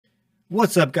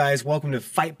What's up, guys? Welcome to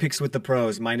Fight Picks with the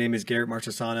Pros. My name is Garrett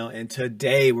Marchesano, and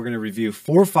today we're going to review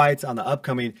 4 fights on the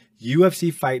upcoming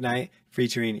UFC Fight Night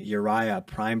featuring Uriah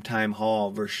Primetime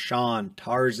Hall versus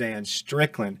Tarzan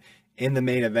Strickland in the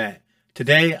main event.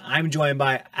 Today, I'm joined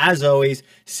by, as always,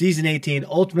 Season 18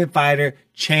 Ultimate Fighter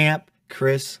champ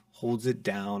Chris Holds It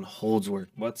Down Holdsworth.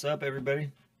 What's up,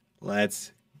 everybody?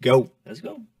 Let's go. Let's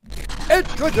go.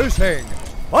 Introducing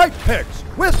Fight Picks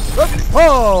with the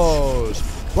Pros.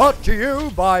 Brought to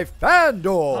you by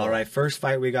Fanduel. All right, first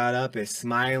fight we got up is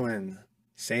Smiling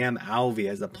Sam Alvey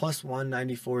as a plus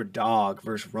 194 dog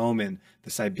versus Roman,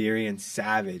 the Siberian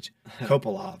Savage.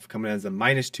 Kopylov coming as a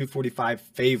minus 245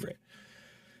 favorite.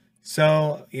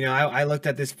 So, you know, I looked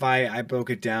at this fight. I broke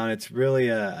it down. It's really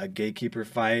a gatekeeper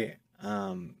fight.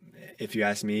 If you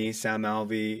ask me, Sam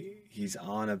Alvey, he's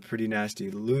on a pretty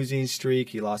nasty losing streak.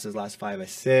 He lost his last 5 of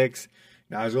 6.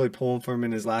 Now, I was really pulling for him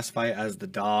in his last fight as the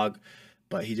dog,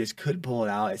 but he just couldn't pull it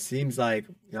out. It seems like,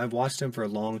 you know, I've watched him for a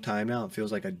long time now. It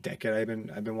feels like a decade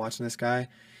I've been watching this guy,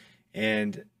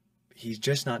 and he's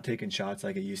just not taking shots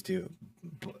like it used to.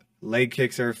 Leg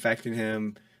kicks are affecting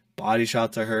him. Body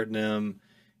shots are hurting him.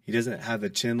 He doesn't have the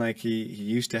chin like he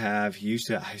used to have.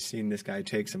 I've seen this guy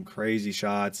take some crazy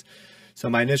shots. So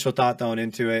my initial thought going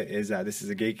into it is that this is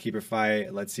a gatekeeper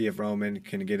fight. Let's see if Roman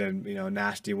can get a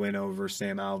nasty win over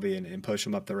Sam Alvey and push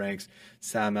him up the ranks.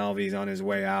 Sam Alvey's on his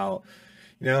way out.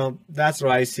 You know, that's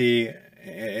what I see.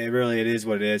 It is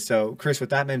what it is. So, Chris,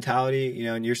 with that mentality, you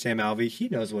know, and you're Sam Alvey, he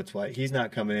knows what's what. He's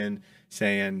not coming in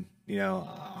saying, you know,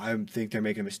 I think they're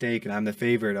making a mistake and I'm the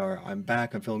favorite, or I'm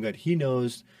back, I'm feeling good. He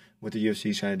knows what the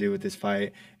UFC is trying to do with this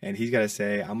fight, and he's got to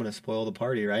say, I'm going to spoil the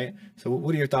party, right? So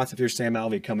what are your thoughts if you're Sam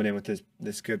Alvey coming in with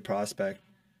this good prospect?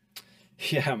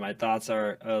 Yeah, my thoughts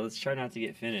are, let's try not to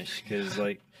get finished, because,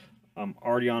 like, I'm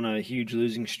already on a huge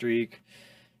losing streak.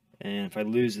 And if I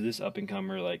lose to this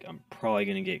up-and-comer, like, I'm probably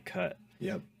going to get cut.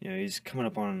 Yep. You know, he's coming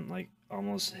up on, like,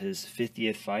 almost his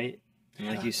 50th fight. And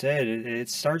like you said, it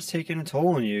starts taking a toll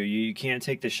on you. You can't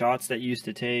take the shots that you used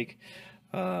to take.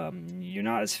 You're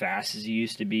not as fast as you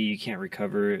used to be. You can't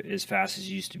recover as fast as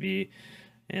you used to be.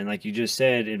 And like you just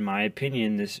said, in my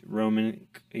opinion, this Roman,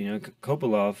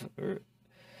 Kopylov,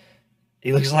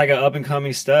 he looks like an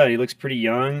up-and-coming stud. He looks pretty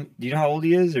young. Do you know how old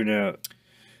he is or no?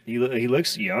 He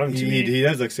looks young to me. He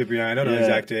does look super young. I don't know his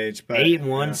exact age, but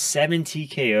 8-1, 7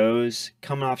 TKOs,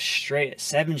 coming off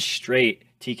 7 straight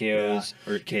TKOs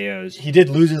or KOs. He did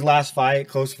lose his last fight,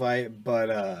 close fight,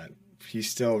 but he's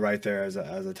still right there as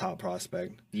a top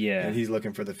prospect. Yeah, and he's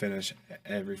looking for the finish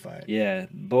every fight. Yeah,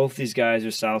 both these guys are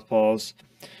southpaws.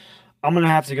 I'm gonna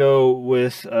have to go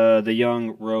with the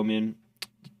young Roman,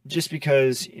 just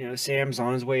because Sam's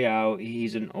on his way out.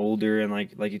 He's an older, and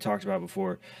like you talked about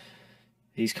before,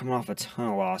 he's coming off a ton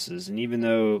of losses. And even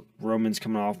though Roman's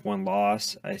coming off 1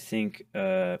 loss, I think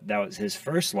that was his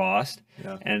first loss.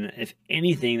 Yeah. And if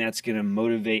anything, that's going to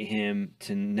motivate him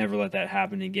to never let that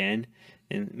happen again.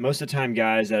 And most of the time,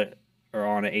 guys that are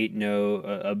on an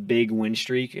 8-0, a big win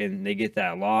streak, and they get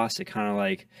that loss, it kind of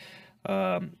like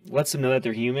lets them know that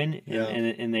they're human. Yeah.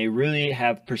 And they really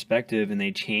have perspective, and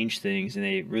they change things, and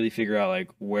they really figure out like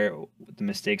where the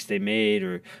mistakes they made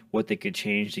or what they could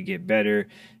change to get better.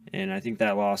 And I think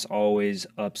that loss always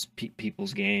ups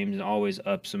people's games and always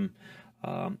ups them.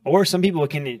 Or some people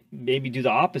can maybe do the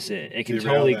opposite. It can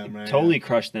totally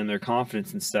crush them, their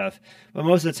confidence and stuff. But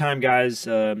most of the time, guys,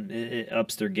 it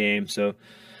ups their game. So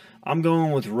I'm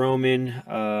going with Roman.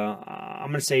 I'm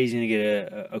going to say he's going to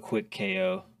get a quick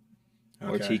KO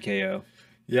or TKO.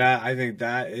 Yeah, I think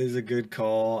that is a good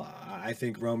call. I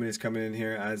think Roman is coming in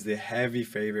here as the heavy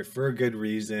favorite for a good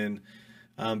reason.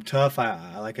 Tough.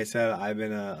 Like I said, I've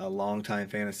been a long-time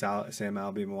fan of Sam Alvey.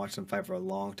 I've been watching him fight for a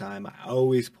long time. I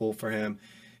always pull for him.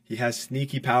 He has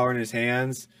sneaky power in his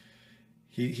hands.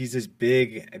 He's this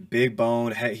big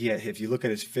bone. If you look at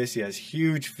his fists, he has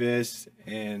huge fists,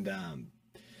 and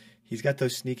he's got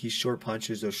those sneaky short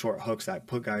punches, those short hooks that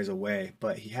put guys away.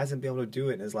 But he hasn't been able to do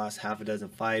it in his last half a dozen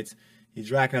fights. He's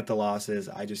racking up the losses.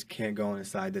 I just can't go on his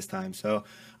side this time. So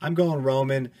I'm going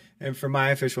Roman. And for my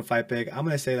official fight pick, I'm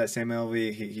going to say that Sam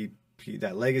Alvey, he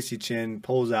that legacy chin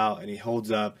pulls out and he holds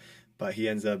up, but he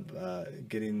ends up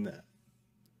getting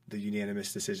the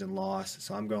unanimous decision loss.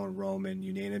 So I'm going Roman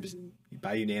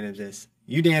by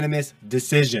unanimous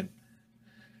decision.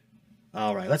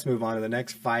 All right, let's move on to the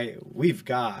next fight we've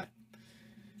got.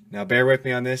 Now, bear with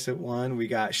me on this one. We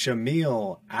got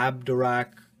Shamil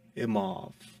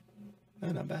Abdurakhimov.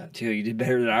 Oh, not bad. Dude, you did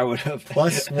better than I would have.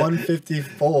 Plus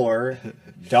 154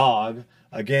 dog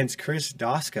against Chris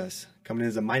Daskas, coming in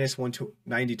as a minus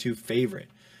 192 favorite.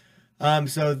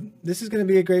 So this is going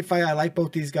to be a great fight. I like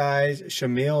both these guys.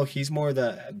 Shamil, he's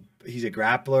a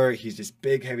grappler. He's this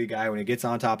big, heavy guy. When he gets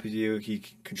on top of you, he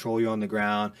can control you on the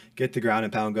ground, get the ground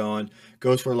and pound going,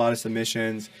 goes for a lot of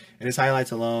submissions. And his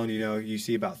highlights alone, you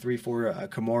see about 3-4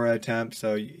 Kimura attempts.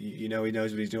 So, he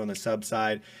knows what he's doing on the sub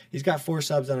side. He's got 4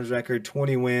 subs on his record,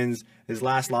 20 wins. His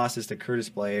last loss is to Curtis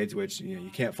Blades, which, you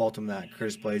can't fault him that.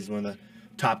 Curtis Blades is one of the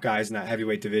top guys in that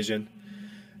heavyweight division.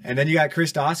 And then you got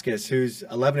Chris Dauskas, who's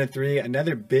 11-3,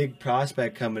 another big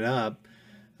prospect coming up.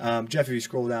 Jeff, if you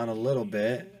scroll down a little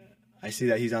bit, I see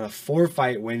that he's on a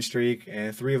 4-fight win streak,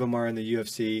 and 3 of them are in the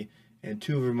UFC, and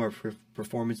 2 of them are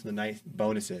performance of the night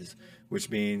bonuses,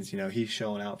 which means he's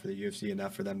showing out for the UFC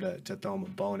enough for them to throw him a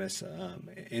bonus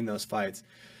in those fights.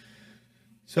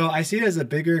 So I see it as a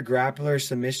bigger grappler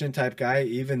submission type guy,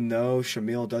 even though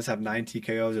Shamil does have 9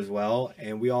 TKOs as well.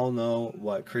 And we all know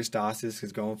what Chris Dauskas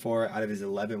is going for. Out of his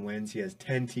 11 wins, he has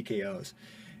 10 TKOs.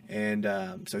 And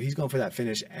so he's going for that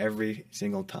finish every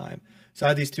single time. So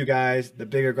out of these 2 guys, the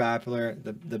bigger grappler,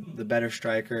 the better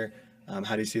striker,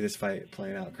 how do you see this fight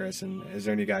playing out, Chris? And is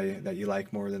there any guy that you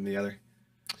like more than the other?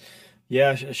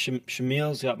 Yeah,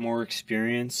 Shamil's got more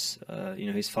experience.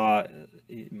 He's fought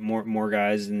more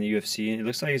guys in the UFC. It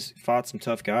looks like he's fought some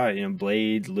tough guys.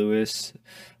 Blade, Lewis,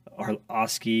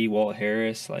 Oski, Walt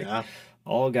Harris,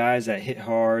 all guys that hit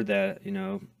hard, that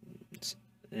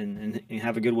and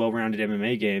have a good, well-rounded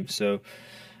MMA game. So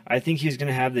I think he's going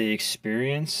to have the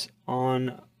experience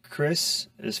on Chris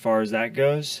as far as that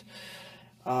goes.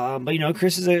 But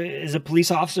Chris is a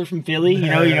police officer from Philly.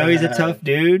 He's a tough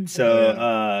dude.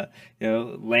 So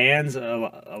lands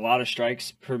a lot of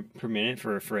strikes per minute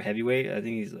for a heavyweight. I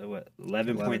think he's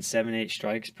 11.78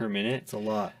 strikes per minute. It's a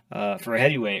lot for a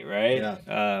heavyweight, right?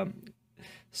 Yeah.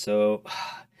 So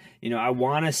I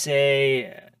want to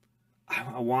say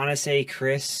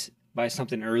Chris by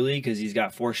something early because he's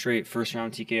got 4 straight first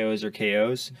round TKOs or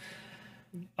KOs.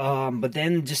 But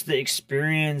then just the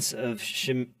experience of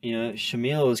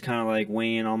Shamil is kind of like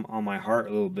weighing on my heart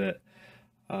a little bit.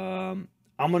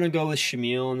 I'm gonna go with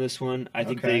Shamil on this one. I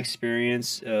think the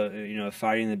experience,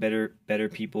 fighting the better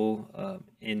people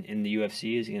in the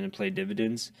UFC is going to play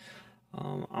dividends.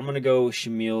 I'm gonna go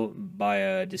Shamil by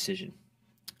a decision.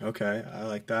 Okay, I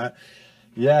like that.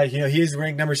 Yeah, he is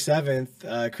ranked number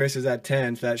 7th. Chris is at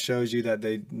 10th. That shows you that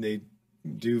they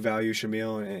do value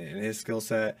Shamil and his skill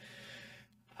set.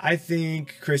 I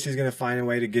think Chris is going to find a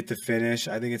way to get the finish.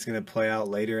 I think it's going to play out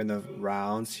later in the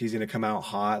rounds. He's going to come out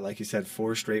hot. Like you said,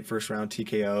 4 straight first-round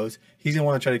TKOs. He's going to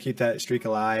want to try to keep that streak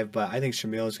alive, but I think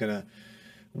Shamil is going to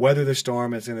weather the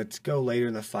storm. It's going to go later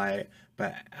in the fight,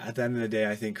 but at the end of the day,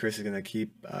 I think Chris is going to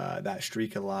keep that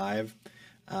streak alive.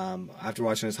 After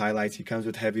watching his highlights, he comes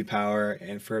with heavy power,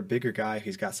 and for a bigger guy,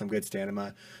 he's got some good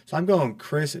stamina. So I'm going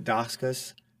Chris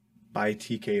Dauskas by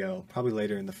TKO, probably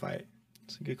later in the fight.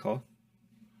 It's a good call.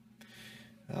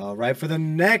 All right, for the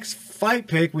next fight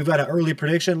pick, we've got an early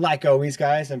prediction, like always,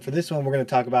 guys. And for this one, we're going to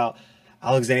talk about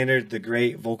Alexander the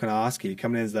Great Volkanovski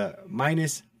coming in as the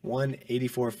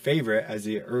 -184 favorite as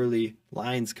the early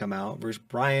lines come out versus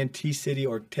Brian T-City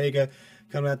Ortega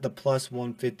coming at the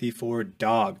 +154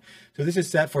 dog. So this is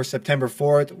set for September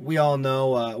 4th. We all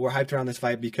know we're hyped around this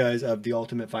fight because of the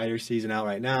Ultimate Fighter season out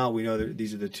right now. We know that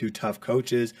these are the 2 tough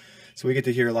coaches. So we get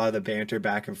to hear a lot of the banter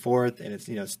back and forth, and it's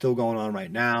still going on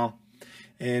right now.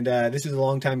 And this is a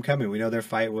long time coming. We know their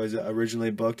fight was originally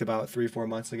booked about 3-4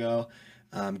 months ago,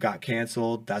 got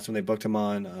canceled. That's when they booked him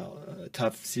on a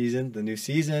tough season, the new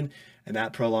season, and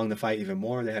that prolonged the fight even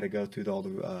more. They had to go through all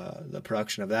the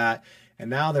production of that.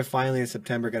 And now they're finally in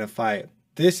September going to fight.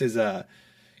 This is to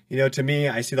me,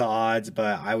 I see the odds,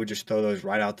 but I would just throw those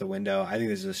right out the window. I think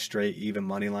this is a straight, even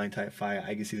money line type fight.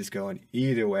 I can see this going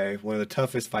either way. One of the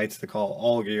toughest fights to call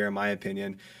all year, in my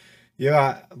opinion. You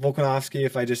got Volkanovski,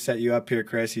 if I just set you up here,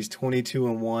 Chris, he's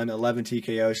 22-1, 11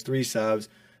 TKOs, 3 subs,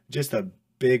 just a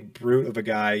big brute of a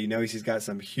guy. He's got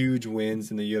some huge wins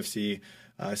in the UFC.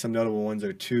 Some notable ones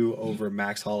are 2 over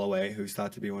Max Holloway, who's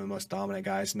thought to be one of the most dominant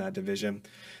guys in that division.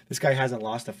 This guy hasn't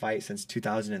lost a fight since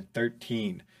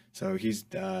 2013, so he's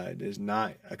is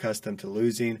not accustomed to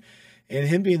losing. And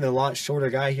him being the lot shorter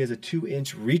guy, he has a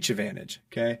 2-inch reach advantage.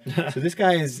 Okay, so this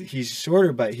guy he's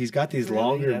shorter, but he's got these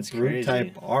longer brute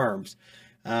type arms.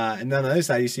 And then on the other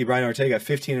side, you see Brian Ortega,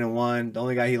 15-1. The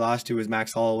only guy he lost to was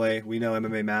Max Holloway. We know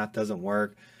MMA math doesn't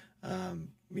work,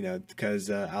 because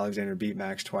Alexander beat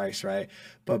Max twice, right?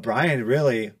 But Brian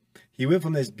he went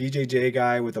from this BJJ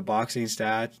guy with a boxing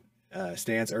stance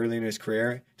early in his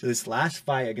career to this last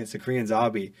fight against the Korean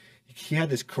Zombie. He had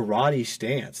this karate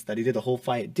stance that he did the whole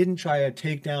fight. Didn't try a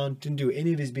takedown, didn't do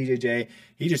any of his BJJ.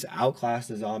 He just outclassed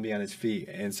the Zombie on his feet.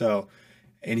 And so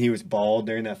and he was bald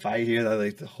during that fight here. That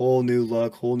like the whole new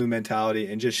look, whole new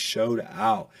mentality, and just showed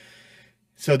out.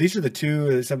 So these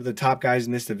are some of the top guys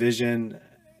in this division.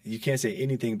 You can't say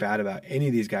anything bad about any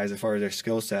of these guys as far as their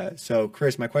skill set. So,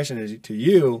 Chris, my question is to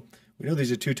you. We know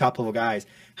these are two top-level guys.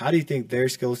 How do you think their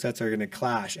skill sets are going to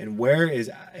clash? And where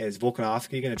is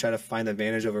Volkanovski going to try to find the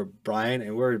advantage over Bryan?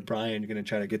 And where is Bryan going to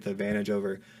try to get the advantage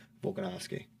over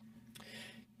Volkanovski?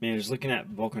 Man, just looking at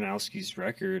Volkanovski's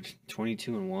record,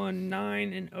 22-1,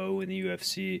 9-0 in the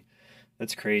UFC.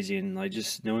 That's crazy. And like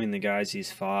just knowing the guys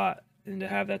he's fought and to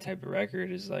have that type of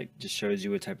record is like just shows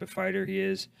you what type of fighter he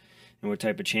is and what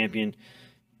type of champion.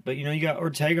 But, you know, you got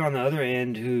Ortega on the other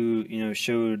end who, you know,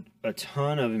 showed a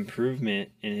ton of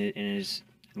improvement in his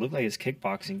it looked like his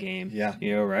kickboxing game. Yeah.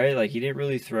 You know, right? Like he didn't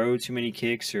really throw too many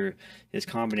kicks, or his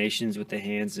combinations with the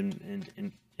hands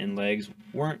and legs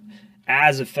weren't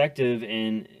as effective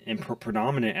and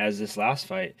predominant as this last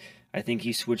fight. I think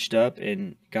he switched up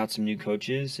and got some new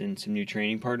coaches and some new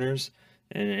training partners.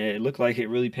 And it looked like it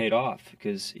really paid off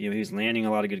because, you know, he was landing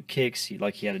a lot of good kicks. He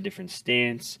had a different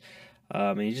stance.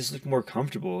 And he just looked more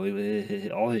comfortable.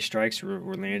 All his strikes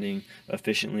were landing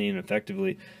efficiently and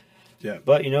effectively. Yeah.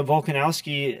 But, you know,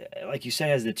 Volkanovski, like you said,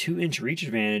 has the 2-inch reach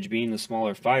advantage being the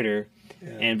smaller fighter. Yeah.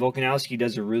 And Volkanovski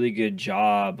does a really good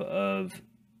job of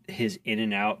his in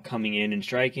and out, coming in and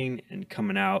striking and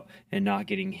coming out and not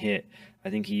getting hit. I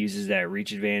think he uses that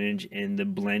reach advantage and the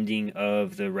blending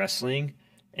of the wrestling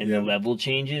and the level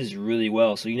changes really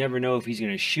well. So you never know if he's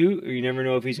going to shoot or you never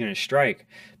know if he's going to strike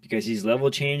because he's level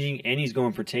changing and he's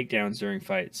going for takedowns during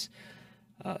fights.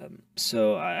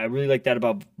 So I really like that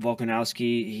about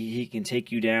Volkanovski. He can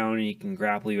take you down and he can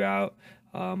grapple you out,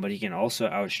 but he can also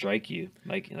outstrike you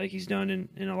like he's done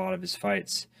in a lot of his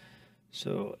fights.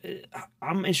 So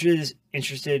I'm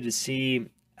interested to see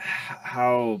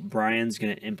how Bryan's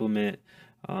going to implement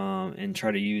and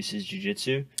try to use his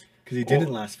jiu-jitsu. Because he did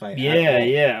in last fight.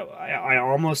 Yeah. I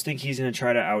almost think he's going to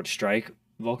try to outstrike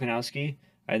Volkanovski.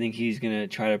 I think he's going to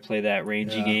try to play that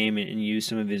rangy game and use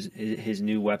some of his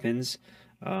new weapons.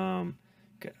 I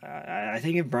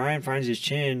think if Bryan finds his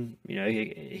chin, you know,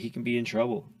 he can be in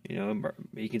trouble. You know,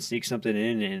 he can sneak something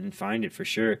in and find it for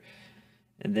sure.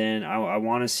 And then I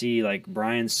want to see, like,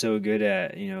 Bryan's so good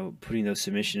at, you know, putting those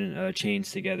submission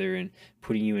chains together and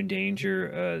putting you in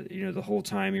danger, you know, the whole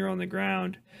time you're on the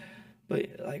ground. But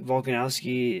like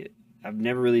Volkanovski, I've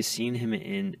never really seen him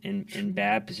in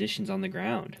bad positions on the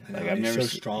ground. Like I've never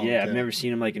strong. Yeah, I've never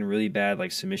seen him like in really bad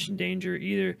like submission danger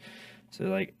either. So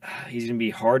like he's gonna be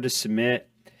hard to submit.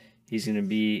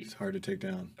 It's hard to take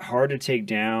down. Hard to take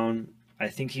down. I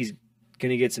think he's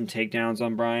gonna get some takedowns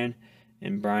on Bryan,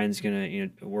 and Bryan's gonna, you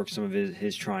know, work some of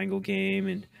his triangle game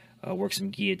and work some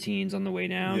guillotines on the way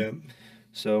down. Yep.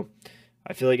 So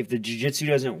I feel like if the jiu-jitsu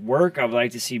doesn't work, I would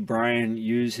like to see Bryan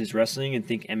use his wrestling and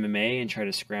think MMA and try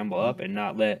to scramble up and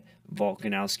not let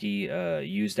Volkanovski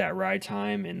use that ride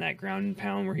time and that ground and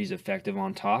pound where he's effective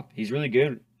on top. He's really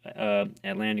good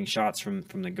at landing shots from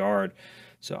the guard.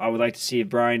 So I would like to see if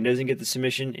Bryan doesn't get the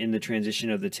submission in the transition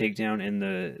of the takedown and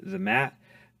the mat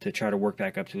to try to work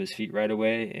back up to his feet right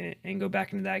away and go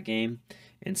back into that game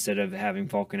instead of having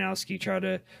Volkanovski try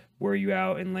to wear you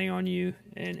out and lay on you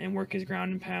and work his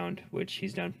ground and pound, which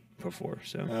he's done before.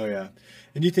 So. Oh yeah,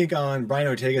 and you think on Bryan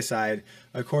Ortega's side,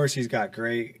 of course he's got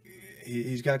great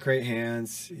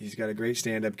hands. He's got a great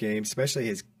stand-up game, especially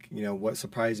his. You know what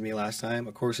surprised me last time,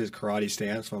 of course, his karate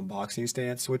stance from boxing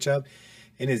stance switch up,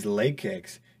 and his leg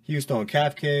kicks. He was throwing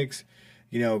calf kicks.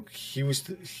 You know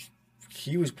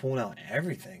he was pulling out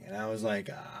everything, and I was like,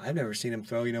 I've never seen him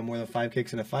throw, you know, more than 5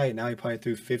 kicks in a fight. Now he probably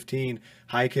threw 15,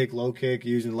 high kick, low kick,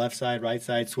 using left side, right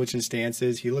side, switching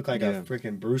stances. He looked like a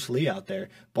freaking Bruce Lee out there.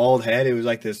 Bald head. It was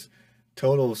like this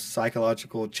total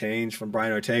psychological change from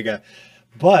Bryan Ortega.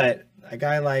 But a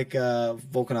guy like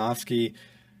Volkanovski,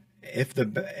 I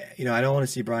don't want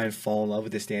to see Bryan fall in love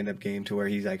with the stand-up game to where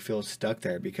he's like feels stuck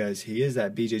there because he is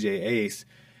that BJJ ace.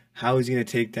 How is he going to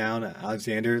take down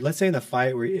Alexander? Let's say in the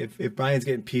fight where if Bryan's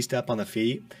getting pieced up on the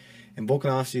feet and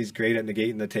Volkanovski is great at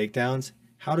negating the takedowns,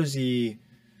 how does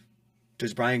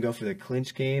Bryan go for the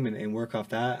clinch game and work off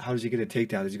that? How does he get a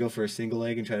takedown? Does he go for a single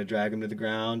leg and try to drag him to the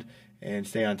ground and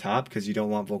stay on top because you don't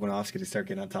want Volkanovski to start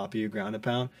getting on top of you, ground and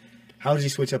pound? How does he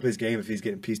switch up his game if he's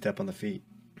getting pieced up on the feet?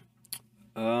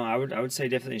 I would say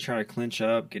definitely try to clinch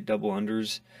up, get double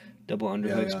unders. Double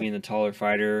underhooks, being the taller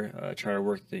fighter, try to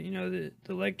work the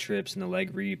leg trips and the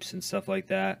leg reaps and stuff like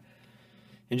that,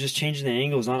 and just changing the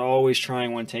angles. Not always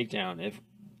trying one takedown. If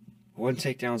one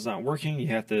takedown's not working, you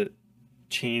have to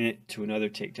chain it to another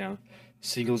takedown.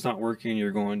 Single's not working,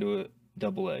 you're going to a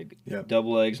double leg. Yep.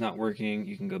 Double leg's not working,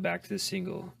 you can go back to the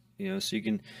single. so you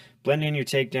can blend in your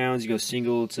takedowns. You go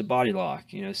single to body lock,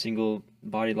 single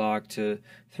body lock to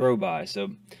throw by.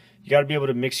 So you got to be able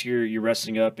to mix your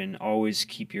wrestling up and always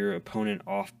keep your opponent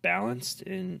off balanced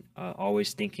and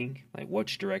always thinking like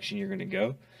which direction you're going to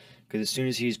go. Because as soon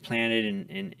as he's planted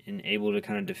and able to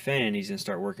kind of defend, he's going to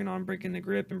start working on breaking the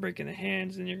grip and breaking the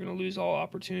hands, and you're going to lose all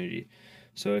opportunity.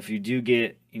 So if you do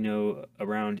get,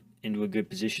 around into a good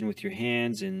position with your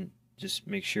hands, and just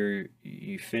make sure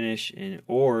you finish,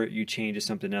 or you change to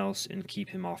something else and keep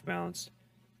him off balance.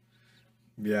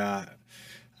 Yeah.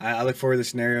 I look forward to the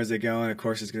scenarios they go, and of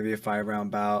course it's going to be a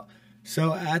 5-round bout.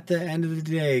 So at the end of the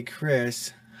day,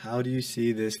 Chris, how do you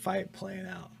see this fight playing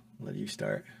out? I'll let you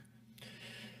start.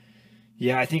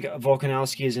 Yeah, I think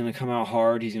Volkanovski is going to come out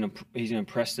hard. He's going to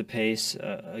press the pace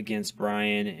against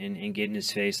Bryan and get in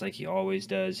his face like he always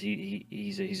does.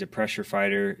 He's a pressure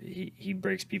fighter. He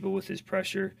breaks people with his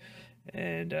pressure,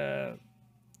 and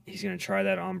he's going to try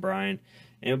that on Bryan.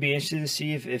 And it'll be interesting to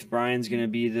see if Bryan's going to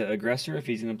be the aggressor, if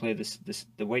he's going to play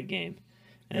the weight game.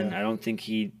 And yeah. I don't think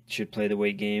he should play the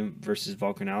weight game versus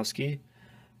Volkanovski,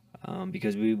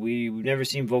 because we've never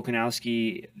seen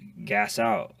Volkanovski gas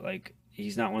out. Like,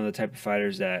 he's not one of the type of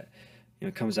fighters that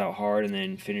comes out hard and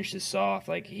then finishes soft.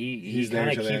 Like he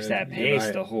kind of keeps that pace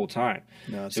the whole time.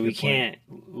 No, so we can't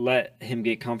let him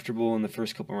get comfortable in the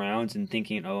first couple rounds and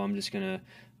thinking, oh, I'm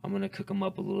gonna cook him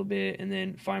up a little bit and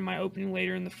then find my opening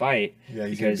later in the fight. Yeah,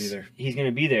 he's gonna be there. He's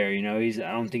gonna be there.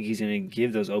 I don't think he's gonna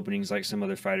give those openings like some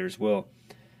other fighters will.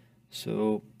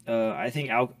 So I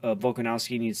think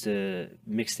Volkanovski needs to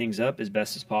mix things up as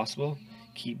best as possible.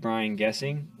 Keep Bryan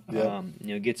guessing.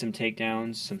 Yep. Get some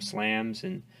takedowns, some slams,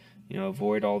 and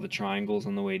avoid all the triangles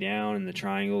on the way down and the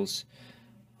triangles.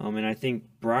 And I think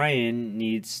Bryan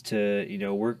needs to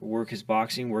work his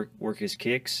boxing, work his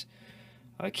kicks,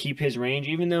 keep his range.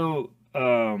 Even though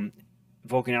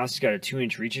Volkanovski's got a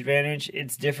 2-inch reach advantage,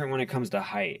 it's different when it comes to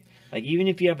height. Like, even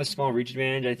if you have a small reach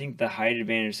advantage, I think the height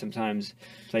advantage sometimes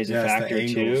plays a factor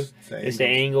too. It's the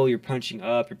angle. You're punching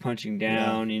up, you're punching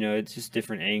down. Yeah. It's just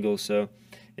different angles. So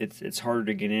it's harder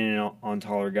to get in on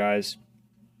taller guys.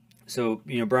 So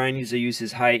Bryan needs to use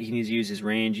his height. He needs to use his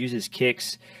range, use his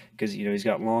kicks, because he's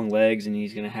got long legs and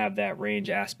he's going to have that range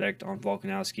aspect on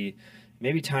Volkanovski.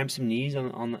 Maybe time some knees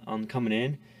on coming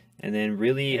in. And then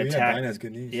really attack. Bryan has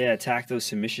good knees. Yeah, attack those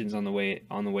submissions on the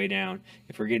way down.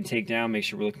 If we're getting takedown, make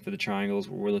sure we're looking for the triangles,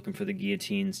 we're looking for the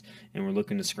guillotines, and we're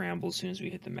looking to scramble as soon as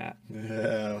we hit the mat.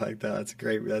 Yeah, I like that.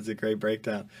 That's a great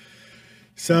breakdown.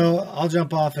 So I'll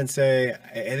jump off and say,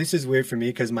 and this is weird for me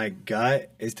because my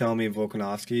gut is telling me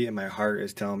Volkanovski and my heart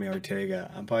is telling me Ortega.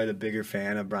 I'm probably the bigger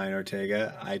fan of Brian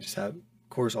Ortega. I just have, of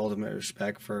course, ultimate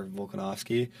respect for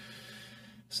Volkanovski.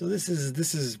 So this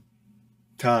is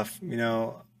tough,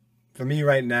 For me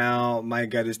right now, my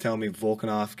gut is telling me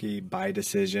Volkanovski by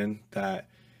decision, that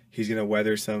he's going to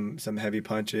weather some heavy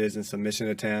punches and submission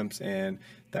attempts, and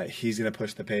that he's going to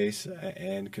push the pace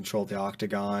and control the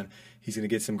octagon. He's going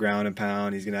to get some ground and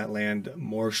pound. He's going to land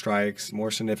more strikes, more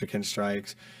significant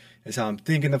strikes. Is how I'm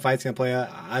thinking the fight's going to play out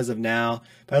as of now.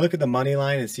 But I look at the money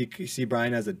line and see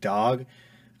Bryan as a dog.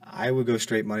 I would go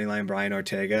straight money line Brian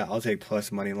Ortega. I'll take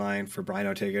plus money line for Brian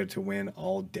Ortega to win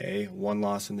all day. 1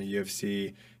 loss in the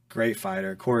UFC. Great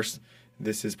fighter. Of course,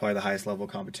 this is probably the highest level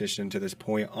competition to this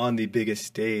point on the biggest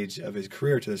stage of his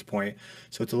career to this point.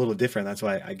 So it's a little different. That's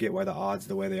why I get why the odds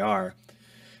the way they are.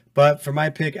 But for my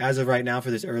pick as of right now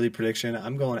for this early prediction,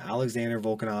 I'm going Alexander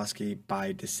Volkanovski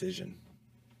by decision.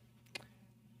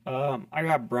 I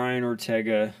got Brian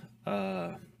Ortega.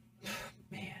 Man,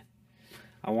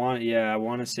 I want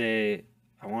to say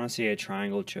a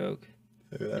triangle choke.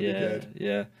 Ooh, that'd be good.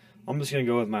 Yeah. I'm just going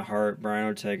to go with my heart. Brian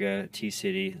Ortega,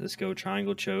 T-City. Let's go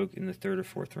triangle choke in the 3rd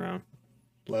or 4th round.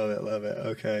 Love it.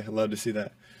 Okay, I'd love to see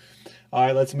that. All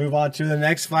right, let's move on to the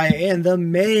next fight and the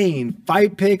main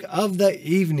fight pick of the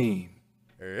evening.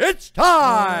 It's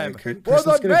time for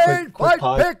the main fight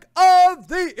pick of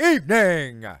the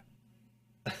evening.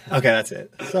 Okay, that's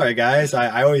it. Sorry, guys.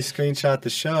 I always screenshot the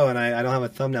show, and I don't have a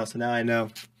thumbnail, so now I know.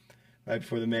 Right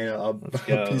before the main, I'll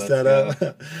piece that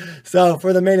up. So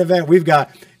for the main event, we've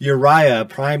got Uriah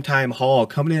Primetime Hall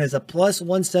coming in as a plus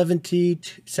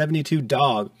 172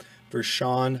 dog for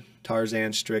Sean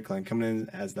Tarzan Strickland, coming in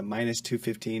as the minus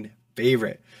 215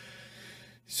 favorite.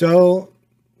 So,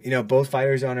 both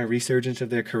fighters are on a resurgence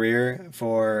of their career.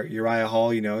 For Uriah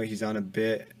Hall, he's on a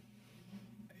bit.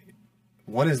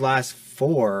 Won his last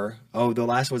 4. Oh, the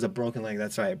last was a broken leg.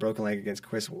 That's right, broken leg against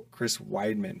Chris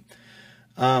Weidman.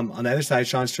 On the other side,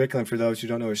 Sean Strickland, for those who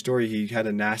don't know his story, he had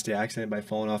a nasty accident by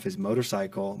falling off his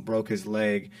motorcycle, broke his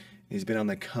leg. He's been on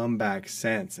the comeback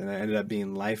since, and it ended up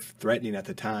being life-threatening at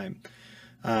the time.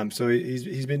 So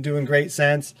he's been doing great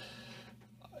since.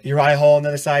 Uriah Hall on the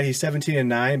other side, he's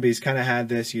 17-9, but he's kind of had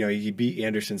this, he beat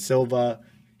Anderson Silva,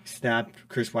 snapped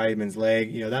Chris Weidman's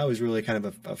leg. That was really kind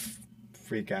of a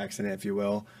freak accident, if you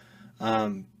will.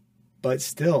 But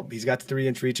still, he's got the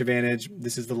 3-inch reach advantage.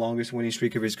 This is the longest winning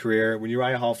streak of his career. When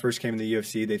Uriah Hall first came in the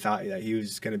UFC, they thought that he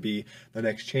was going to be the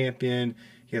next champion.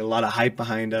 He had a lot of hype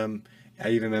behind him. I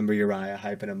even remember Uriah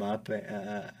hyping him up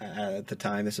at the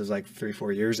time. This was like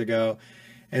 3-4 years ago.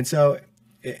 And so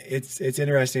it's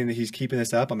interesting that he's keeping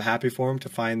this up. I'm happy for him to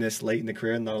find this late in the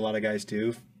career. Not a lot of guys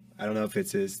do. I don't know if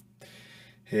it's his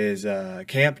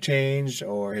camp change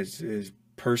or his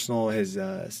personal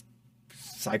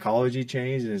psychology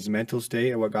change and his mental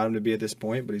state and what got him to be at this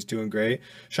point, but he's doing great.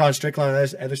 Sean Strickland on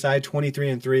the other side,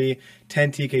 23-3,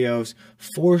 10 TKOs,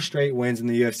 4 straight wins in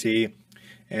the UFC.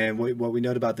 And what we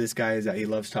know about this guy is that he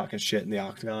loves talking shit in the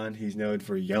octagon. He's known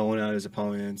for yelling at his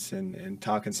opponents and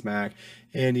talking smack.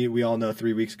 And we all know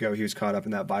 3 weeks ago he was caught up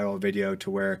in that viral video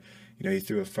to where he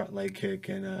threw a front leg kick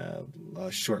and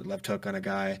a short left hook on a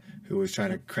guy who was trying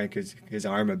to crank his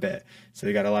arm a bit. So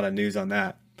he got a lot of news on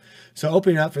that. So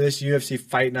opening up for this UFC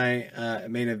Fight Night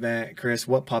main event, Chris,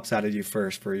 what pops out of you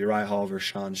first for Uriah Hall versus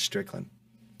Sean Strickland?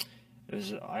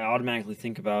 I automatically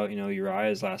think about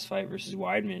Uriah's last fight versus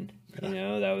Weidman.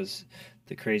 Yeah. That was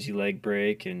the crazy leg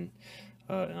break and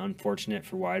unfortunate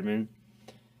for Weidman.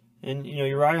 And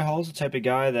Uriah Hall's the type of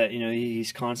guy that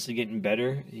he's constantly getting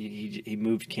better. He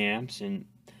moved camps, and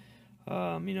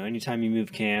anytime you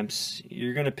move camps,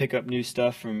 you're gonna pick up new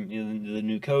stuff from the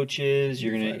new coaches.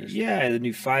 The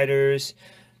new fighters.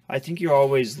 I think you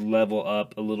always level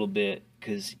up a little bit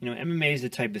because MMA is the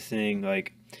type of thing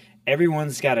like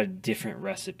everyone's got a different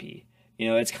recipe.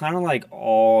 It's kind of like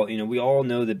we all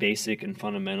know the basic and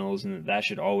fundamentals, and that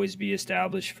should always be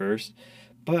established first.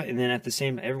 And then at the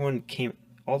same,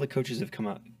 all the coaches have come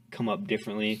up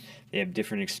differently. They have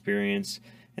different experience,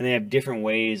 and they have different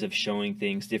ways of showing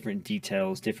things, different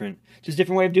details, different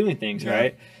way of doing things, yeah.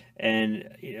 Right? And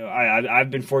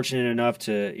I've been fortunate enough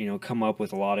to come up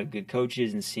with a lot of good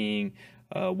coaches and seeing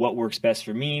what works best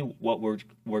for me, what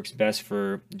works best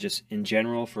for just in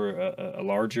general for a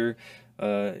larger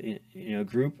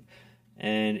group.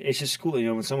 And it's just cool,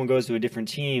 when someone goes to a different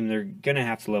team, they're gonna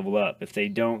have to level up. If they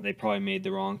don't, they probably made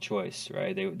the wrong choice,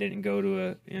 right? They didn't go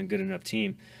to a good enough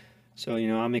team. So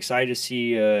I'm excited to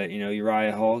see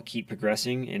Uriah Hall keep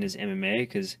progressing in his MMA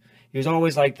because he was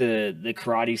always like the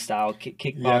karate style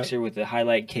kickboxer with the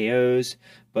highlight KOs,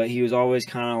 but he was always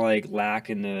kind of like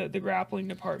lacking the grappling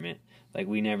department. Like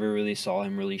we never really saw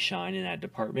him really shine in that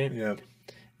department. Yeah.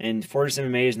 And Fortis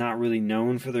MMA is not really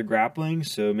known for their grappling,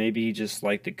 so maybe he just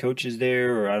like the coaches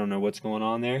there, or I don't know what's going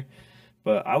on there.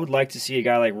 But I would like to see a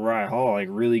guy like Uriah Hall like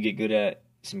really get good at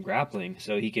some grappling,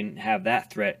 so he can have that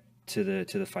threat to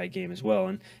the fight game as well.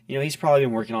 And he's probably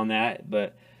been working on that,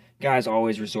 but guys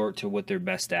always resort to what they're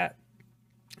best at.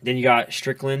 Then you got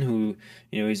Strickland, who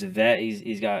he's a vet.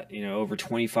 He's got over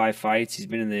 25 fights. He's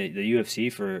been in the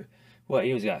UFC for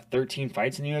he's got 13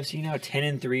 fights in the UFC now,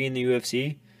 10-3 in the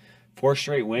UFC. 4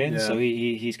 straight wins, yeah. So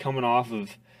he's coming off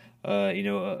of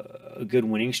a good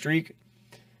winning streak.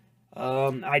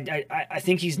 I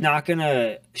think he's not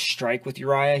gonna strike with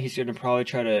Uriah. He's gonna probably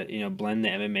try to blend the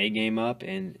MMA game up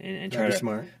and try to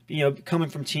smart. Coming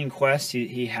from Team Quest,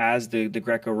 he has the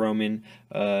Greco-Roman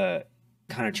kind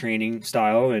of training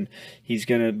style, and he's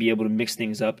gonna be able to mix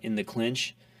things up in the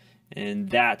clinch. And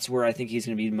that's where I think he's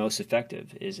going to be most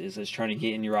effective, is trying to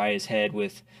get in Uriah's head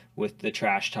with the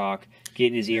trash talk, get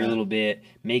in his ear a little bit,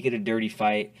 make it a dirty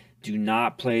fight. Do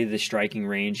not play the striking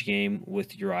range game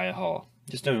with Uriah Hall.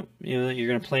 Just don't. You're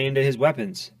going to play into his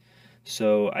weapons.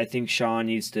 So I think Sean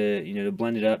needs to to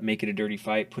blend it up, make it a dirty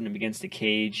fight, put him against the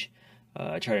cage,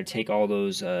 try to take all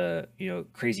those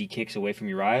crazy kicks away from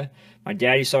Uriah. My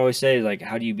dad used to always say, like,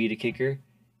 how do you beat a kicker?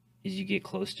 Is you get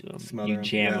close to them, you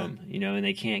jam them, and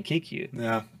they can't kick you.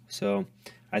 Yeah. So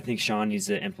I think Sean needs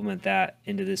to implement that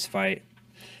into this fight.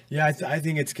 Yeah, I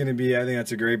think it's going to be. I think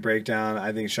that's a great breakdown.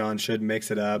 I think Sean should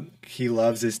mix it up. He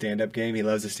loves his stand-up game. He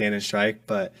loves to stand and strike,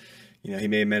 but he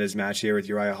may have met his match here with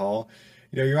Uriah Hall.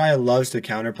 Uriah loves to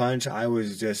counterpunch. I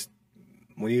was just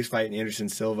when he was fighting Anderson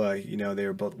Silva, they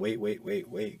were both wait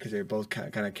because they were both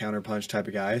kind of counterpunch type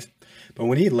of guys. But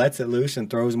when he lets it loose and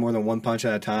throws more than one punch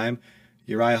at a time,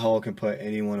 Uriah Hall can put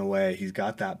anyone away. He's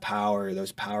got that power,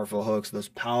 those powerful hooks, those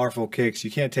powerful kicks.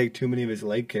 You can't take too many of his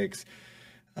leg kicks,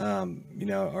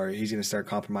 or he's going to start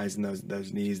compromising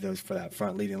those knees, for that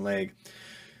front leading leg.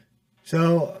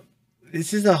 So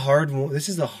this is a hard one. This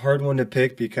is a hard one to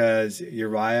pick because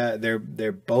Uriah,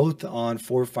 they're both on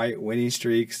 4-fight winning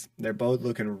streaks. They're both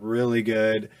looking really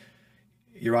good.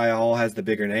 Uriah Hall has the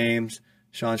bigger names.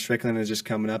 Sean Strickland is just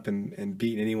coming up and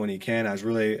beating anyone he can. I was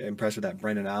really impressed with that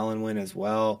Brendan Allen win as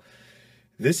well.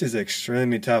 This is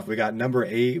extremely tough. We got number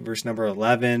 8 versus number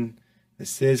 11.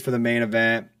 This is for the main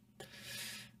event.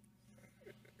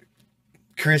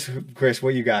 Chris,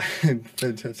 what you got?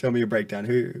 Tell me your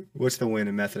breakdown. What's the win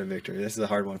and method of victory? This is a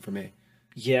hard one for me.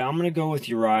 Yeah, I'm gonna go with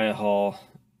Uriah Hall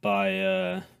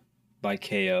by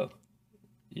KO.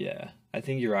 Yeah, I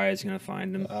think Uriah's gonna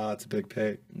find him. Oh, it's a big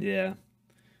pick. Yeah.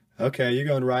 Okay, you're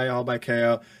going Uriah Hall by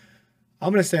KO.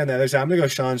 I'm gonna stay on the other side. I'm gonna go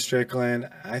Sean Strickland.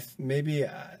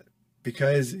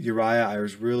 Because Uriah, I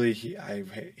was really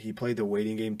he played the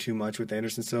waiting game too much with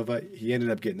Anderson Silva. He ended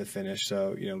up getting the finish,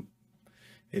 so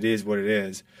it is what it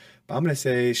is. But I'm gonna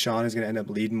say Sean is gonna end up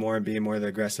leading more and being more the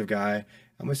aggressive guy.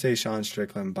 I'm gonna say Sean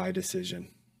Strickland by decision.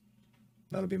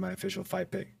 That'll be my official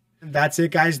fight pick. That's it,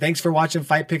 guys. Thanks for watching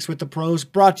Fight Picks with the Pros,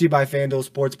 brought to you by Fanduel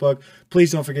Sportsbook.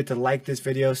 Please don't forget to like this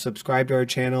video, subscribe to our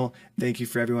channel. Thank you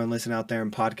for everyone listening out there in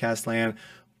podcast land.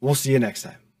 We'll see you next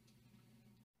time.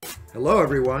 Hello,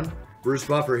 everyone. Bruce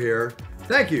Buffer here.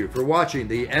 Thank you for watching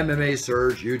the MMA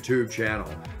Surge YouTube channel.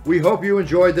 We hope you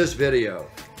enjoyed this video.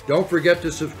 Don't forget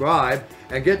to subscribe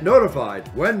and get notified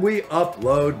when we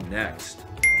upload next.